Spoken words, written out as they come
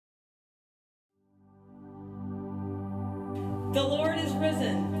The Lord is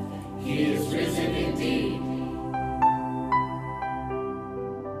risen. He is risen indeed.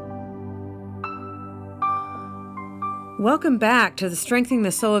 Welcome back to the Strengthening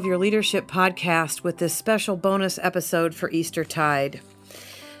the Soul of Your Leadership podcast with this special bonus episode for Eastertide.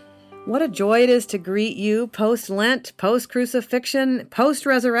 What a joy it is to greet you post-Lent, post-crucifixion,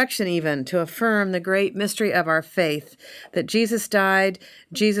 post-resurrection even, to affirm the great mystery of our faith, that Jesus died,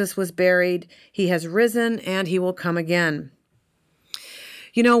 Jesus was buried, He has risen, and He will come again.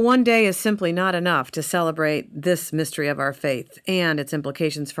 You know, one day is simply not enough to celebrate this mystery of our faith and its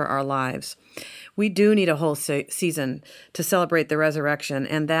implications for our lives. We do need a whole season to celebrate the resurrection,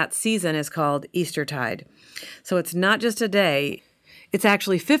 and that season is called Eastertide. So it's not just a day. It's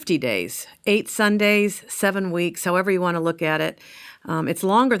actually 50 days, 8 Sundays, 7 weeks, however you want to look at it. It's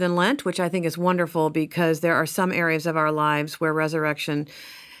longer than Lent, which I think is wonderful because there are some areas of our lives where resurrection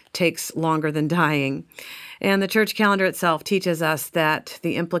takes longer than dying. And the church calendar itself teaches us that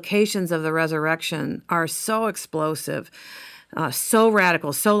the implications of the resurrection are so explosive, so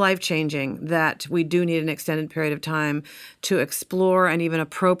radical, so life-changing that we do need an extended period of time to explore and even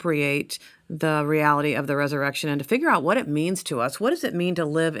appropriate the reality of the resurrection and to figure out what it means to us. What does it mean to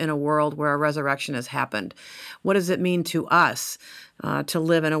live in a world where a resurrection has happened? What does it mean to us to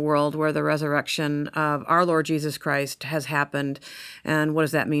live in a world where the resurrection of our Lord Jesus Christ has happened? And what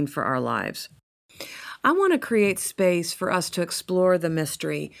does that mean for our lives? I want to create space for us to explore the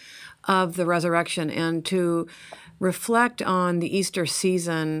mystery of the resurrection and to reflect on the Easter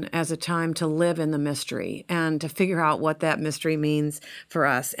season as a time to live in the mystery and to figure out what that mystery means for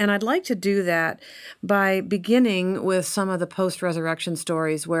us. And I'd like to do that by beginning with some of the post-resurrection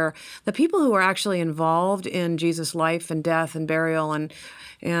stories where the people who were actually involved in Jesus' life and death and burial and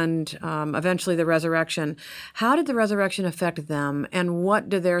eventually the resurrection, how did the resurrection affect them? And what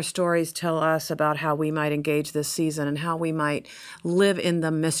do their stories tell us about how we might engage this season and how we might live in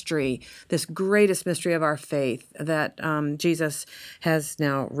the mystery, this greatest mystery of our faith, that Jesus has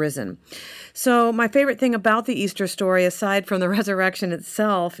now risen. So my favorite thing about the Easter story, aside from the resurrection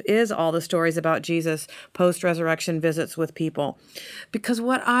itself, is all the stories about Jesus' post-resurrection visits with people. Because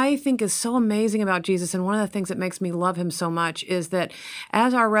what I think is so amazing about Jesus, and one of the things that makes me love him so much, is that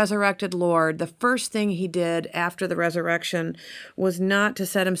as our resurrected Lord, the first thing he did after the resurrection was not to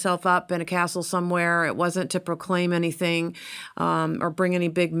set himself up in a castle somewhere. It wasn't to proclaim anything or bring any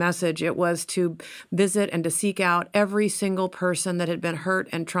big message. It was to visit and to seek out every single person that had been hurt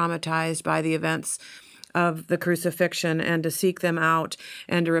and traumatized by the events of the crucifixion and to seek them out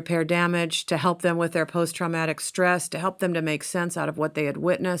and to repair damage, to help them with their post-traumatic stress, to help them to make sense out of what they had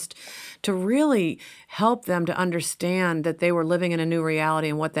witnessed, to really help them to understand that they were living in a new reality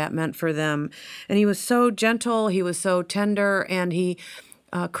and what that meant for them. And he was so gentle, he was so tender, and he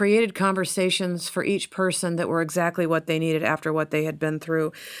created conversations for each person that were exactly what they needed after what they had been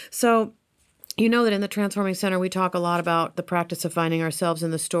through. So you know that in the Transforming Center, we talk a lot about the practice of finding ourselves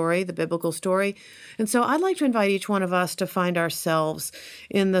in the story, the biblical story. And so I'd like to invite each one of us to find ourselves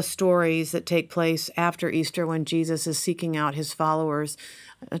in the stories that take place after Easter when Jesus is seeking out his followers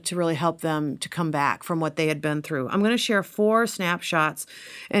to really help them to come back from what they had been through. I'm going to share 4 snapshots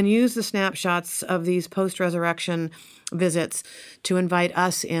and use the snapshots of these post-resurrection visits to invite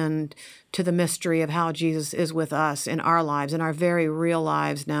us in to the mystery of how Jesus is with us in our lives, in our very real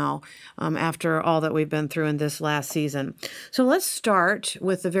lives now, after all that we've been through in this last season. So let's start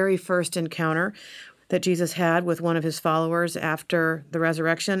with the very first encounter that Jesus had with one of his followers after the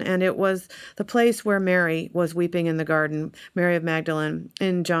resurrection, and it was the place where Mary was weeping in the garden, Mary of Magdalene,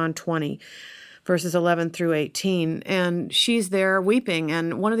 in John 20. Verses 11 through 18, and she's there weeping.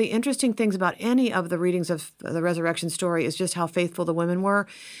 And one of the interesting things about any of the readings of the resurrection story is just how faithful the women were.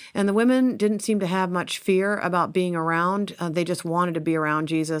 And the women didn't seem to have much fear about being around. They just wanted to be around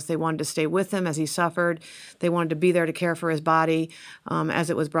Jesus. They wanted to stay with him as he suffered. They wanted to be there to care for his body as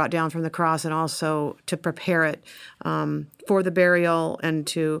it was brought down from the cross, and also to prepare it for the burial and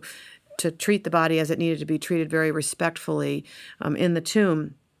to treat the body as it needed to be treated very respectfully in the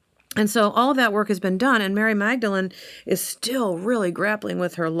tomb. And so all of that work has been done, and Mary Magdalene is still really grappling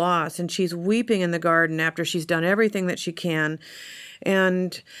with her loss, and she's weeping in the garden after she's done everything that she can.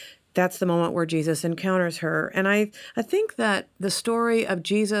 And that's the moment where Jesus encounters her. And I think that the story of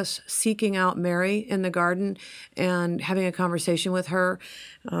Jesus seeking out Mary in the garden and having a conversation with her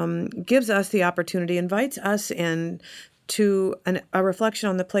gives us the opportunity, invites us in to a reflection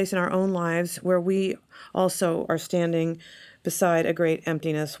on the place in our own lives where we also are standing beside a great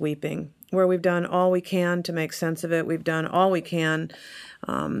emptiness weeping, where we've done all we can to make sense of it. We've done all we can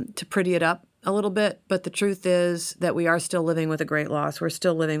to pretty it up a little bit, but the truth is that we are still living with a great loss. We're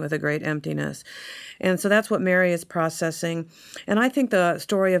still living with a great emptiness. And so that's what Mary is processing. And I think the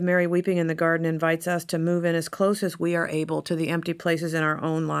story of Mary weeping in the garden invites us to move in as close as we are able to the empty places in our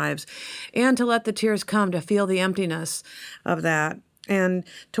own lives and to let the tears come, to feel the emptiness of that, and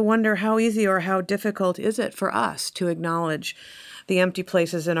to wonder how easy or how difficult is it for us to acknowledge the empty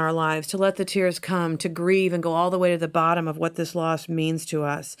places in our lives, to let the tears come, to grieve and go all the way to the bottom of what this loss means to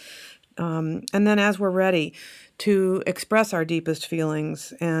us. And then as we're ready, to express our deepest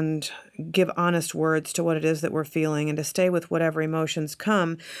feelings and give honest words to what it is that we're feeling, and to stay with whatever emotions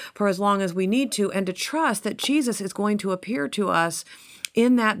come for as long as we need to, and to trust that Jesus is going to appear to us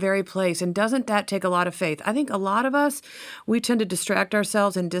in that very place. And doesn't that take a lot of faith? I think a lot of us, we tend to distract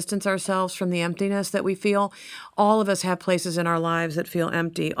ourselves and distance ourselves from the emptiness that we feel. All of us have places in our lives that feel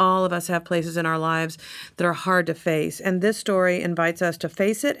empty. All of us have places in our lives that are hard to face. And this story invites us to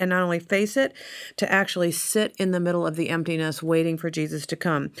face it, and not only face it, to actually sit in the middle of the emptiness waiting for Jesus to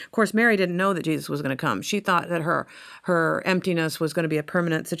come. Of course, Mary didn't know that Jesus was going to come. She thought that her emptiness was going to be a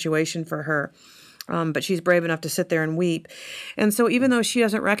permanent situation for her. But she's brave enough to sit there and weep. And so even though she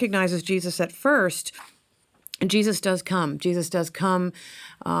doesn't recognize Jesus at first, Jesus does come. Jesus does come,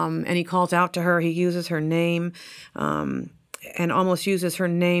 and he calls out to her. He uses her name, and almost uses her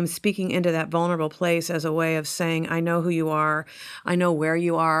name, speaking into that vulnerable place as a way of saying, I know who you are. I know where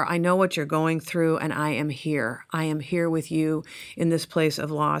you are. I know what you're going through, and I am here. I am here with you in this place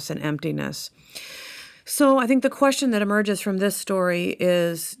of loss and emptiness. So I think the question that emerges from this story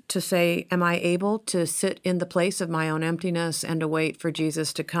is to say, am I able to sit in the place of my own emptiness and to wait for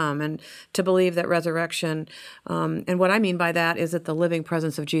Jesus to come, and to believe that resurrection, and what I mean by that is that the living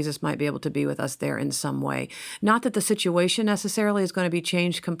presence of Jesus might be able to be with us there in some way. Not that the situation necessarily is going to be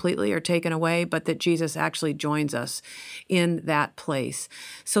changed completely or taken away, but that Jesus actually joins us in that place.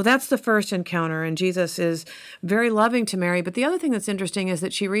 So that's the first encounter, and Jesus is very loving to Mary. But the other thing that's interesting is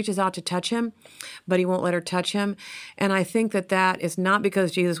that she reaches out to touch him, but he won't let her touch him. And I think that that is not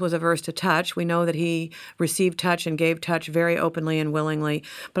because Jesus was averse to touch. We know that he received touch and gave touch very openly and willingly.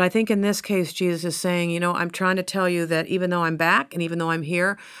 But I think in this case, Jesus is saying, I'm trying to tell you that even though I'm back and even though I'm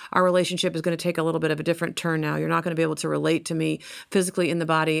here, our relationship is going to take a little bit of a different turn now. You're not going to be able to relate to me physically in the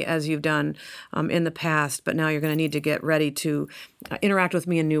body as you've done in the past, but now you're going to need to get ready to interact with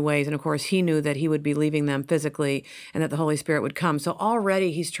me in new ways. And of course, he knew that he would be leaving them physically and that the Holy Spirit would come. So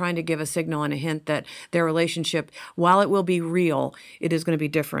already he's trying to give a signal and a hint that their relationship, while it will be real, it is going to be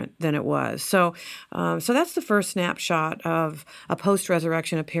different than it was. So that's the first snapshot of a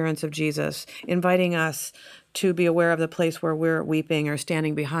post-resurrection appearance of Jesus, inviting us to be aware of the place where we're weeping or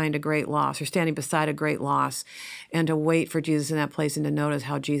standing behind a great loss or standing beside a great loss, and to wait for Jesus in that place and to notice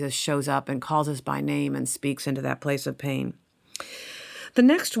how Jesus shows up and calls us by name and speaks into that place of pain. The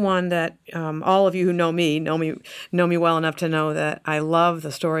next one that all of you who know me well enough to know that I love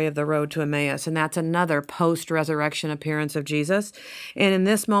the story of the road to Emmaus, and that's another post-resurrection appearance of Jesus. And in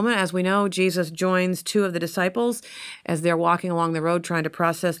this moment, as we know, Jesus joins two of the disciples as they're walking along the road trying to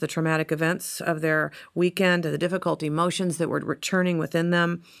process the traumatic events of their weekend, the difficult emotions that were returning within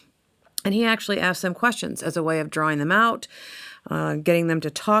them. And he actually asks them questions as a way of drawing them out, getting them to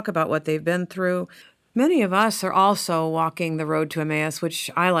talk about what they've been through. Many of us are also walking the road to Emmaus, which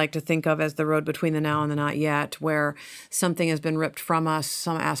I like to think of as the road between the now and the not yet, where something has been ripped from us,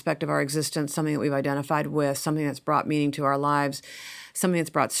 some aspect of our existence, something that we've identified with, something that's brought meaning to our lives, something that's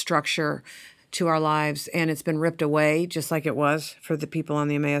brought structure to our lives, and it's been ripped away, just like it was for the people on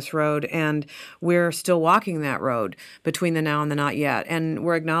the Emmaus Road. And we're still walking that road between the now and the not yet. And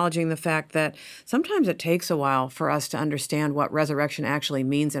we're acknowledging the fact that sometimes it takes a while for us to understand what resurrection actually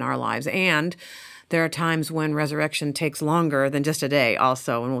means in our lives. And there are times when resurrection takes longer than just a day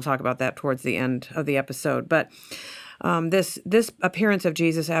also, and we'll talk about that towards the end of the episode. But this appearance of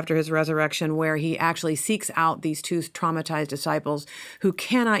Jesus after his resurrection, where he actually seeks out these two traumatized disciples who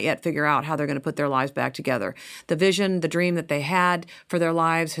cannot yet figure out how they're going to put their lives back together. The vision, the dream that they had for their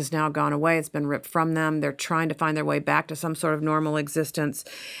lives has now gone away. It's been ripped from them. They're trying to find their way back to some sort of normal existence.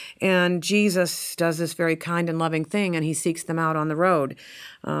 And Jesus does this very kind and loving thing, and he seeks them out on the road.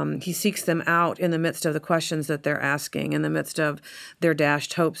 He seeks them out in the midst of the questions that they're asking, in the midst of their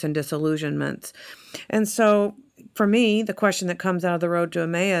dashed hopes and disillusionments. And so for me, the question that comes out of the road to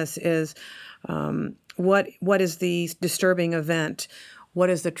Emmaus is, what is the disturbing event? What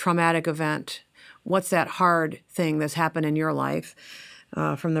is the traumatic event? What's that hard thing that's happened in your life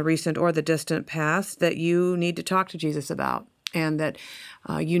from the recent or the distant past that you need to talk to Jesus about? And that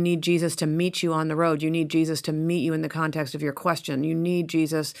you need Jesus to meet you on the road. You need Jesus to meet you in the context of your question. You need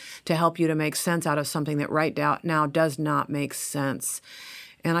Jesus to help you to make sense out of something that right now does not make sense.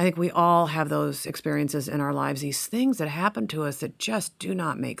 And I think we all have those experiences in our lives, these things that happen to us that just do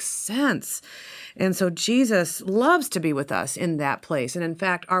not make sense. And so Jesus loves to be with us in that place. And in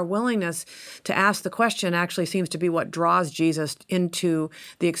fact, our willingness to ask the question actually seems to be what draws Jesus into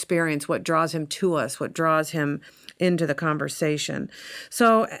the experience, what draws him to us, what draws him into the conversation.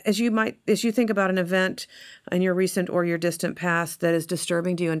 So as you think about an event in your recent or your distant past that is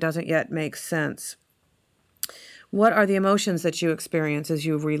disturbing to you and doesn't yet make sense, what are the emotions that you experience as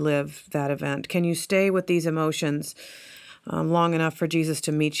you relive that event? Can you stay with these emotions long enough for Jesus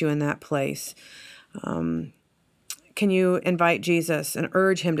to meet you in that place? Can you invite Jesus and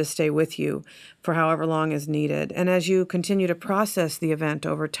urge him to stay with you for however long is needed? And as you continue to process the event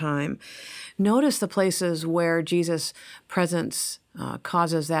over time, notice the places where Jesus' presence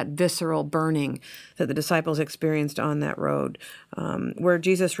causes that visceral burning that the disciples experienced on that road, where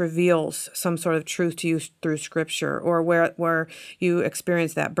Jesus reveals some sort of truth to you through Scripture, or where you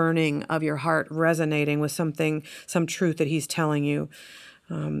experience that burning of your heart resonating with some truth that he's telling you.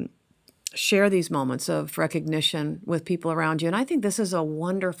 Share these moments of recognition with people around you. And I think this is a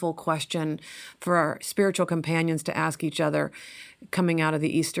wonderful question for our spiritual companions to ask each other coming out of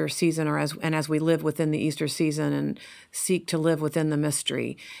the Easter season, or as we live within the Easter season and seek to live within the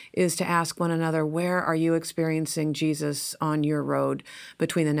mystery, is to ask one another, where are you experiencing Jesus on your road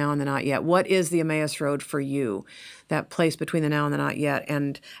between the now and the not yet? What is the Emmaus road for you? That place between the now and the not yet,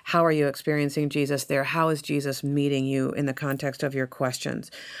 and how are you experiencing Jesus there? How is Jesus meeting you in the context of your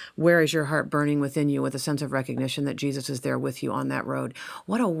questions? Where is your heart burning within you with a sense of recognition that Jesus is there with you on that road?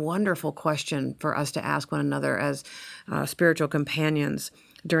 What a wonderful question for us to ask one another as spiritual companions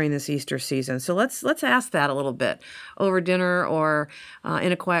during this Easter season. So let's ask that a little bit over dinner, or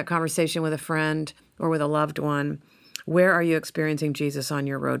in a quiet conversation with a friend or with a loved one. Where are you experiencing Jesus on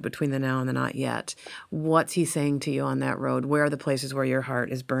your road between the now and the not yet? What's he saying to you on that road? Where are the places where your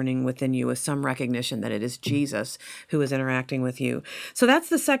heart is burning within you with some recognition that it is Jesus who is interacting with you? So that's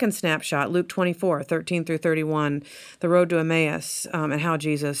the second snapshot, Luke 24, 13 through 31, the road to Emmaus, and how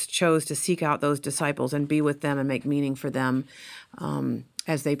Jesus chose to seek out those disciples and be with them and make meaning for them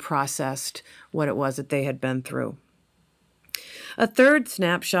as they processed what it was that they had been through. A third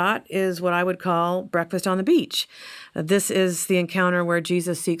snapshot is what I would call breakfast on the beach. This is the encounter where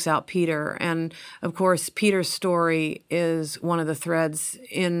Jesus seeks out Peter. And of course, Peter's story is one of the threads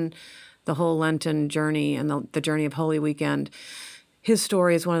in the whole Lenten journey and the journey of Holy Weekend. His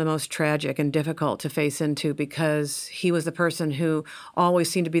story is one of the most tragic and difficult to face into, because he was the person who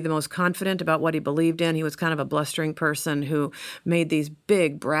always seemed to be the most confident about what he believed in. He was kind of a blustering person who made these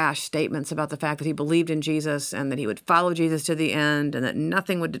big, brash statements about the fact that he believed in Jesus and that he would follow Jesus to the end and that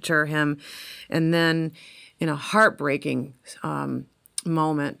nothing would deter him. And then in a heartbreaking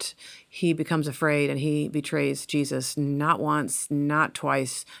moment, he becomes afraid and he betrays Jesus not once, not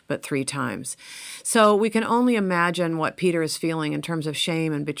twice, but 3 times. So we can only imagine what Peter is feeling in terms of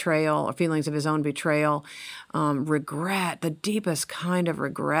shame and betrayal, or feelings of his own betrayal, regret, the deepest kind of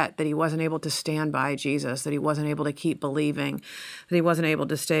regret that he wasn't able to stand by Jesus, that he wasn't able to keep believing, that he wasn't able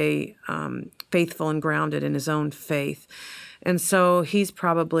to stay faithful and grounded in his own faith. And so he's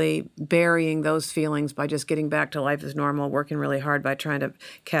probably burying those feelings by just getting back to life as normal, working really hard by trying to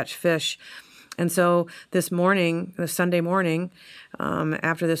catch fish. And so this Sunday morning,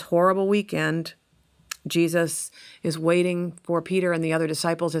 after this horrible weekend, Jesus is waiting for Peter and the other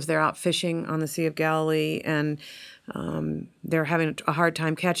disciples as they're out fishing on the Sea of Galilee, and they're having a hard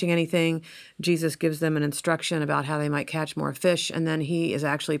time catching anything. Jesus gives them an instruction about how they might catch more fish, and then he is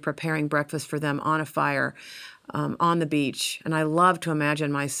actually preparing breakfast for them on a fire on the beach. And I love to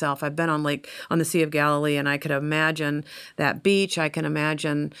imagine myself. I've been on the Sea of Galilee, and I could imagine that beach. I can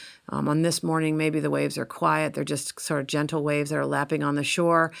imagine on this morning, maybe the waves are quiet. They're just sort of gentle waves that are lapping on the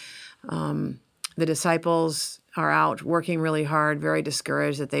shore. The disciples are out working really hard, very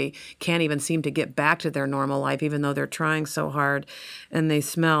discouraged that they can't even seem to get back to their normal life, even though they're trying so hard. And they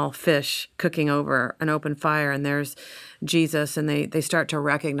smell fish cooking over an open fire, and there's Jesus, and they start to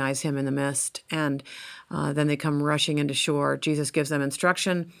recognize him in the mist. And then they come rushing into shore. Jesus gives them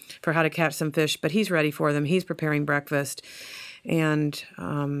instruction for how to catch some fish, but he's ready for them. He's preparing breakfast. And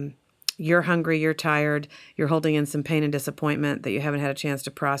you're hungry, you're tired, you're holding in some pain and disappointment that you haven't had a chance to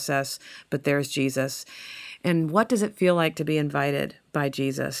process, but there's Jesus. And what does it feel like to be invited by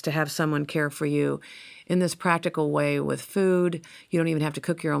Jesus, to have someone care for you in this practical way with food? You don't even have to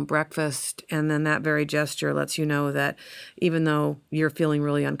cook your own breakfast. And then that very gesture lets you know that even though you're feeling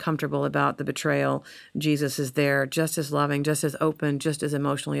really uncomfortable about the betrayal, Jesus is there, just as loving, just as open, just as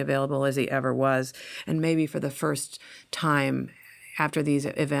emotionally available as he ever was. And maybe for the first time after these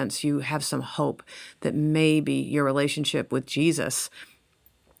events, you have some hope that maybe your relationship with Jesus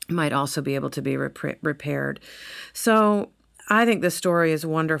might also be able to be repaired. So I think this story is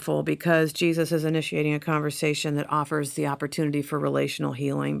wonderful because Jesus is initiating a conversation that offers the opportunity for relational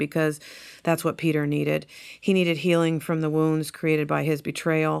healing, because that's what Peter needed. He needed healing from the wounds created by his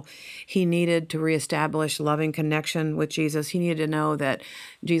betrayal. He needed to reestablish loving connection with Jesus. He needed to know that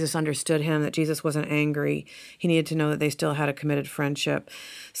Jesus understood him, that Jesus wasn't angry. He needed to know that they still had a committed friendship.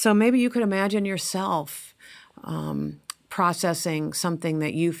 So maybe you could imagine yourself processing something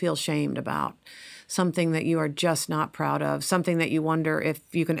that you feel shamed about, something that you are just not proud of, something that you wonder if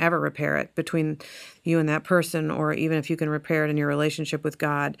you can ever repair it between you and that person, or even if you can repair it in your relationship with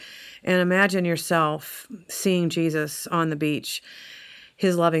God. And imagine yourself seeing Jesus on the beach,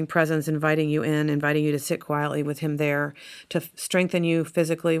 his loving presence inviting you in, inviting you to sit quietly with him there, to strengthen you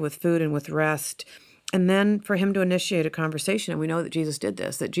physically with food and with rest. And then for him to initiate a conversation. And we know that Jesus did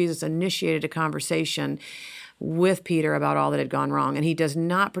this, that Jesus initiated a conversation with Peter about all that had gone wrong. And he does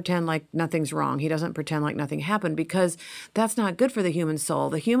not pretend like nothing's wrong. He doesn't pretend like nothing happened, because that's not good for the human soul.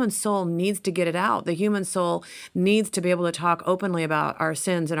 The human soul needs to get it out. The human soul needs to be able to talk openly about our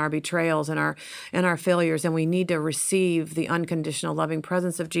sins and our betrayals and our failures. And we need to receive the unconditional loving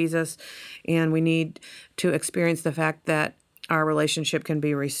presence of Jesus. And we need to experience the fact that our relationship can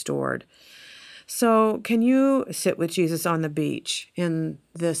be restored. So can you sit with Jesus on the beach in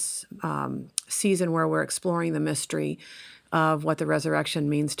this season where we're exploring the mystery of what the resurrection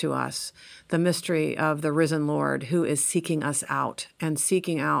means to us, the mystery of the risen Lord who is seeking us out and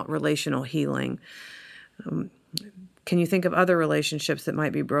seeking out relational healing? Can you think of other relationships that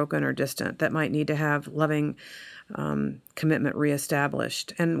might be broken or distant, that might need to have loving commitment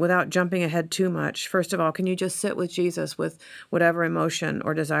reestablished? And without jumping ahead too much, first of all, can you just sit with Jesus with whatever emotion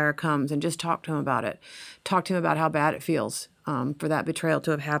or desire comes and just talk to him about it? Talk to him about how bad it feels for that betrayal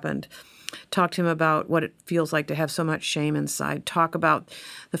to have happened. Talk to him about what it feels like to have so much shame inside. Talk about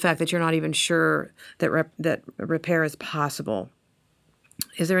the fact that you're not even sure that repair is possible.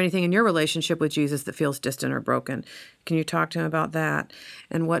 Is there anything in your relationship with Jesus that feels distant or broken? Can you talk to him about that?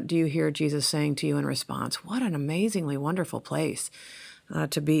 And what do you hear Jesus saying to you in response? What an amazingly wonderful place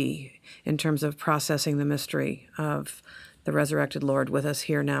to be in terms of processing the mystery of the resurrected Lord with us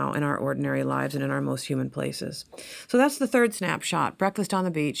here now in our ordinary lives and in our most human places. So that's the third snapshot. Breakfast on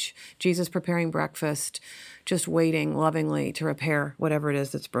the beach, Jesus preparing breakfast, just waiting lovingly to repair whatever it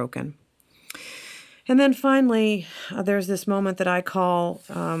is that's broken. And then finally, there's this moment that I call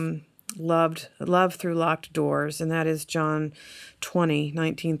love through locked doors, and that is John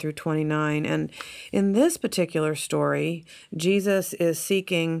 20:19 through 29. And in this particular story, Jesus is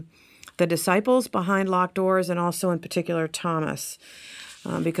seeking the disciples behind locked doors, and also in particular Thomas,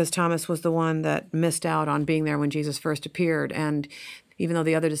 because Thomas was the one that missed out on being there when Jesus first appeared. And even though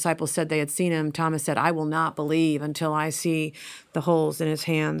the other disciples said they had seen him, Thomas said, "I will not believe until I see the holes in his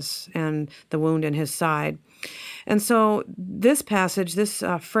hands and the wound in his side." And so this passage, this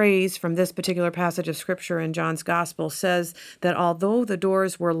phrase from this particular passage of Scripture in John's Gospel says that although the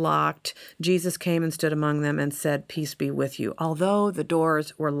doors were locked, Jesus came and stood among them and said, "Peace be with you." Although the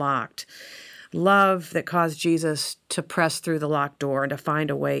doors were locked. Love that caused Jesus to press through the locked door and to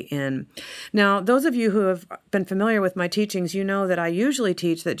find a way in. Now, those of you who have been familiar with my teachings, you know that I usually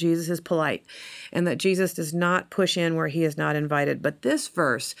teach that Jesus is polite and that Jesus does not push in where he is not invited. But this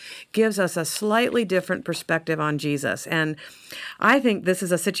verse gives us a slightly different perspective on Jesus. And I think this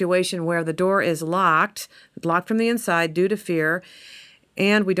is a situation where the door is locked from the inside due to fear,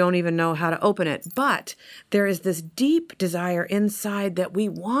 and we don't even know how to open it. But there is this deep desire inside that we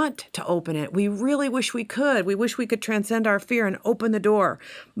want to open it. We really wish we could. We wish we could transcend our fear and open the door.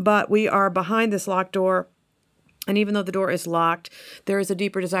 But we are behind this locked door. And even though the door is locked, there is a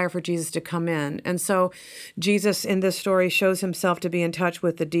deeper desire for Jesus to come in. And so Jesus in this story shows himself to be in touch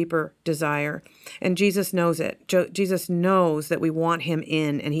with the deeper desire. And Jesus knows it. Jesus knows that we want him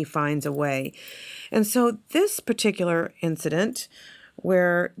in, and he finds a way. And so this particular incident,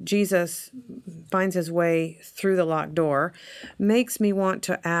 where Jesus finds his way through the locked door, makes me want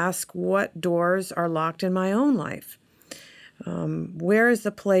to ask what doors are locked in my own life. Where is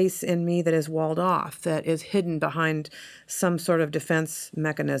the place in me that is walled off, that is hidden behind some sort of defense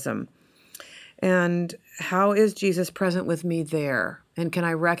mechanism? And how is Jesus present with me there? And can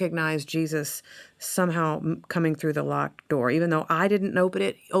I recognize Jesus somehow coming through the locked door, even though I didn't open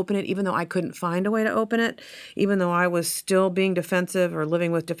it, even though I couldn't find a way to open it, even though I was still being defensive or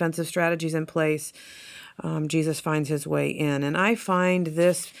living with defensive strategies in place? Jesus finds his way in. And I find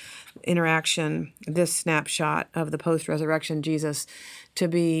this interaction, this snapshot of the post-resurrection Jesus, to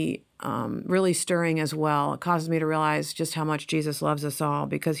be really stirring as well. It causes me to realize just how much Jesus loves us all,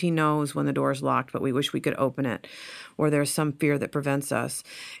 because he knows when the door is locked, but we wish we could open it, or there's some fear that prevents us.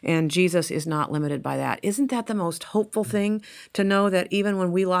 And Jesus is not limited by that. Isn't that the most hopeful thing, to know that even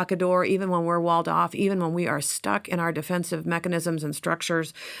when we lock a door, even when we're walled off, even when we are stuck in our defensive mechanisms and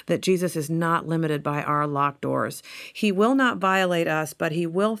structures, that Jesus is not limited by our locked doors. He will not violate us, but he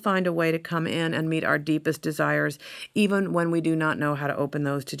will find a way to come in and meet our deepest desires, even when we do not know how to open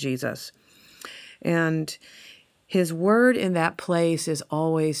those to Jesus. And his word in that place is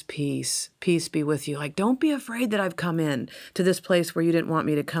always peace. Peace be with you. Like, don't be afraid that I've come in to this place where you didn't want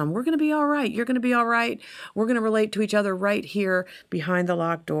me to come. We're going to be all right. You're going to be all right. We're going to relate to each other right here behind the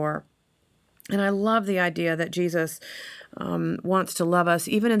locked door. And I love the idea that Jesus wants to love us,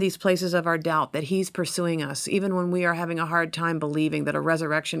 even in these places of our doubt, that he's pursuing us, even when we are having a hard time believing that a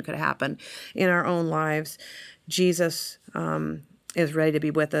resurrection could happen in our own lives. Jesus is ready to be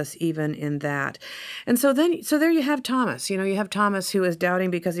with us even in that. And so there you have Thomas. You have Thomas, who is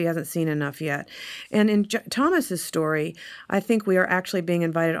doubting because he hasn't seen enough yet. And in Thomas's story, I think we are actually being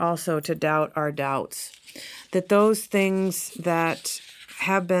invited also to doubt our doubts. That those things that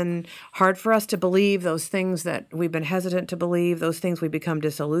have been hard for us to believe, those things that we've been hesitant to believe, those things we become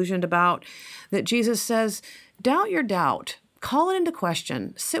disillusioned about, that Jesus says, doubt your doubt. Call it into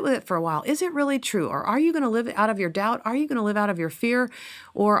question. Sit with it for a while. Is it really true? Or are you going to live out of your doubt? Are you going to live out of your fear?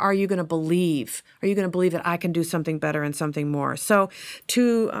 Or are you going to believe? Are you going to believe that I can do something better and something more? So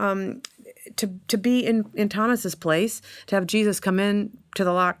to be in Thomas's place, to have Jesus come in through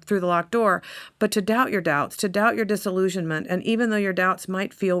the locked door, but to doubt your doubts, to doubt your disillusionment, and even though your doubts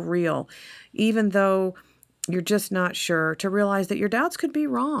might feel real, even though you're just not sure, to realize that your doubts could be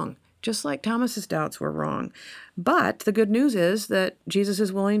wrong, just like Thomas's doubts were wrong. But the good news is that Jesus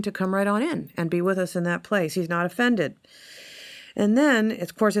is willing to come right on in and be with us in that place. He's not offended. And then,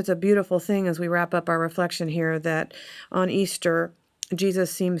 of course, it's a beautiful thing as we wrap up our reflection here that on Easter,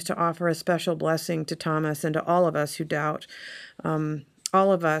 Jesus seems to offer a special blessing to Thomas and to all of us who doubt.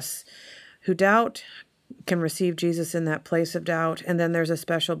 All of us who doubt can receive Jesus in that place of doubt. And then there's a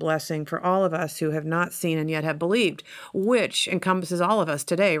special blessing for all of us who have not seen and yet have believed, which encompasses all of us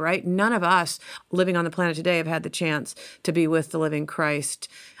today, right? None of us living on the planet today have had the chance to be with the living Christ,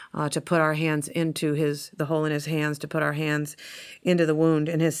 to put our hands into the hole in his hands, to put our hands into the wound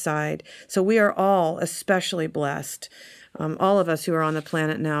in his side. So we are all especially blessed. All of us who are on the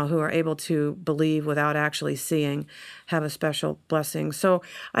planet now, who are able to believe without actually seeing, have a special blessing. So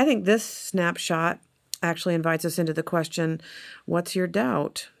I think this snapshot actually invites us into the question, what's your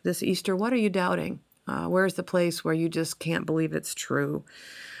doubt? This Easter, what are you doubting? Where's the place where you just can't believe it's true?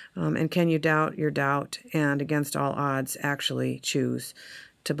 And can you doubt your doubt and, against all odds, actually choose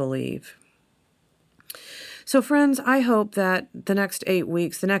to believe? So friends, I hope that the next 8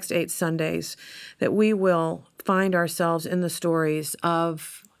 weeks, the next 8 Sundays, that we will find ourselves in the stories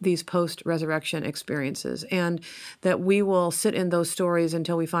of these post-resurrection experiences, and that we will sit in those stories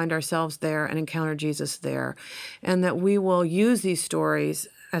until we find ourselves there and encounter Jesus there, and that we will use these stories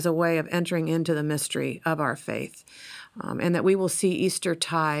as a way of entering into the mystery of our faith, and that we will see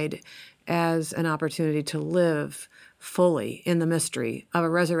Eastertide as an opportunity to live fully in the mystery of a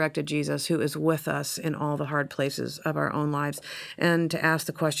resurrected Jesus who is with us in all the hard places of our own lives, and to ask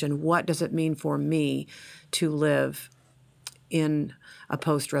the question, what does it mean for me to live in a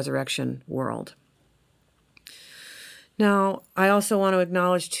post-resurrection world? Now, I also want to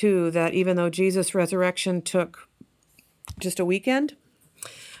acknowledge, too, that even though Jesus' resurrection took just a weekend,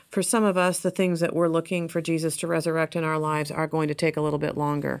 for some of us, the things that we're looking for Jesus to resurrect in our lives are going to take a little bit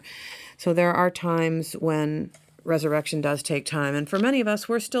longer. So there are times when resurrection does take time. And for many of us,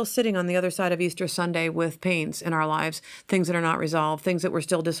 we're still sitting on the other side of Easter Sunday with pains in our lives, things that are not resolved, things that we're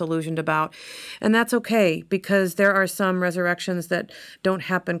still disillusioned about. And that's okay, because there are some resurrections that don't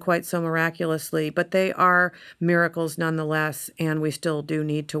happen quite so miraculously, but they are miracles nonetheless, and we still do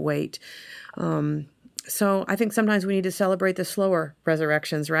need to wait. So I think sometimes we need to celebrate the slower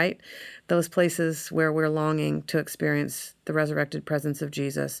resurrections, right? Those places where we're longing to experience the resurrected presence of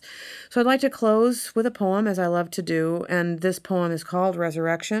Jesus. So I'd like to close with a poem, as I love to do, and this poem is called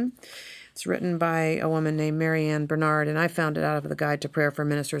Resurrection. It's written by a woman named Marianne Bernard, and I found it out of the Guide to Prayer for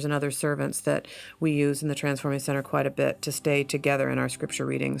Ministers and Other Servants that we use in the Transforming Center quite a bit to stay together in our scripture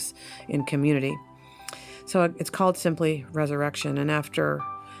readings in community. So it's called simply Resurrection, and after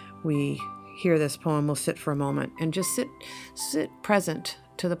we hear this poem, we'll sit for a moment and just sit present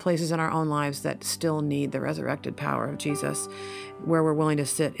to the places in our own lives that still need the resurrected power of Jesus, where we're willing to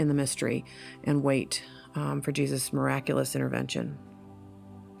sit in the mystery and wait for Jesus' miraculous intervention.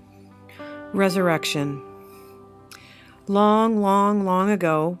 Resurrection. Long, long, long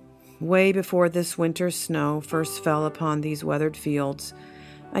ago, Way before this winter's snow first fell upon these weathered fields,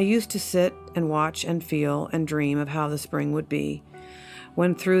 I used to sit and watch and feel and dream of how the spring would be,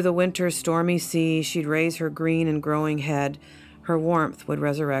 when through the winter's stormy sea she'd raise her green and growing head, her warmth would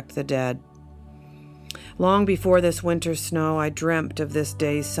resurrect the dead. Long before this winter's snow, I dreamt of this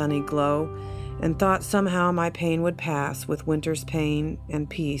day's sunny glow, and thought somehow my pain would pass with winter's pain, and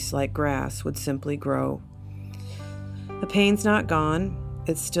peace like grass would simply grow. The pain's not gone.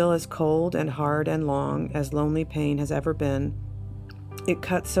 It's still as cold and hard and long as lonely pain has ever been. It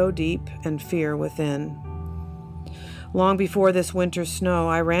cuts so deep and fear within. Long before this winter's snow,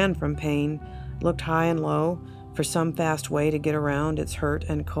 I ran from pain, looked high and low for some fast way to get around its hurt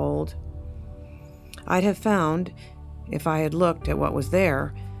and cold. I'd have found, if I had looked at what was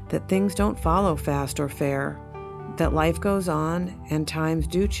there, that things don't follow fast or fair, that life goes on and times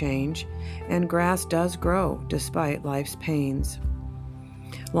do change, and grass does grow despite life's pains.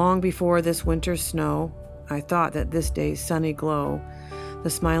 Long before this winter's snow, I thought that this day's sunny glow, the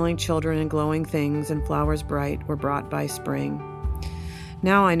smiling children and glowing things and flowers bright were brought by spring.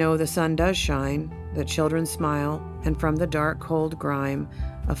 Now I know the sun does shine, that children smile, and from the dark cold grime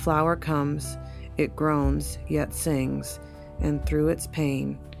a flower comes, it groans yet sings, and through its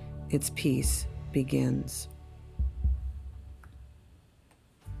pain, its peace begins.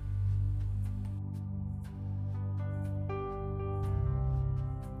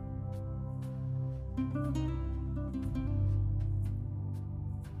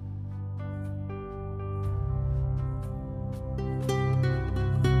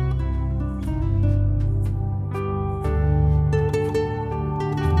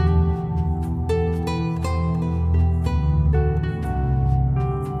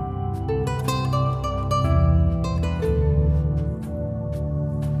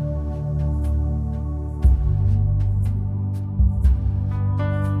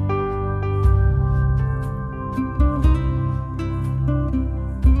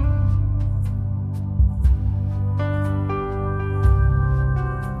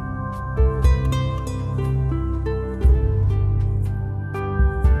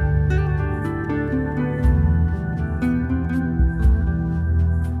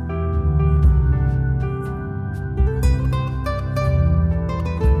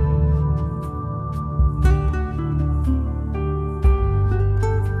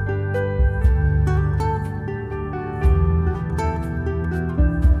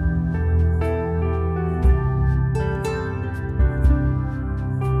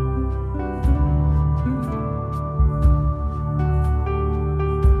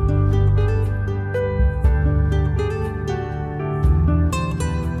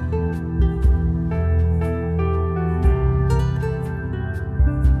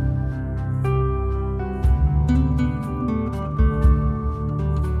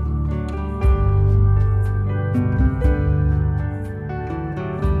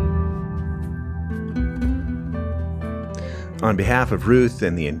 On behalf of Ruth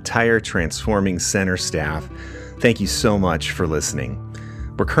and the entire Transforming Center staff, thank you so much for listening.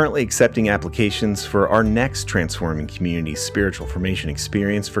 We're currently accepting applications for our next Transforming Community Spiritual Formation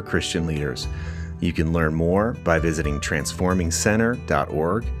Experience for Christian leaders. You can learn more by visiting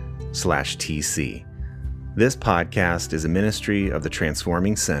transformingcenter.org/TC. This podcast is a ministry of the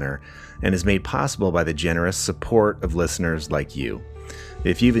Transforming Center and is made possible by the generous support of listeners like you.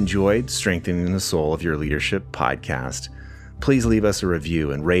 If you've enjoyed Strengthening the Soul of Your Leadership podcast, please leave us a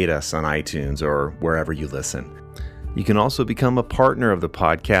review and rate us on iTunes or wherever you listen. You can also become a partner of the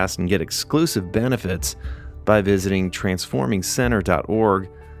podcast and get exclusive benefits by visiting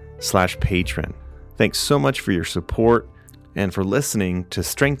transformingcenter.org/patron. Thanks so much for your support and for listening to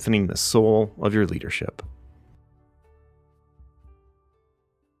Strengthening the Soul of Your Leadership.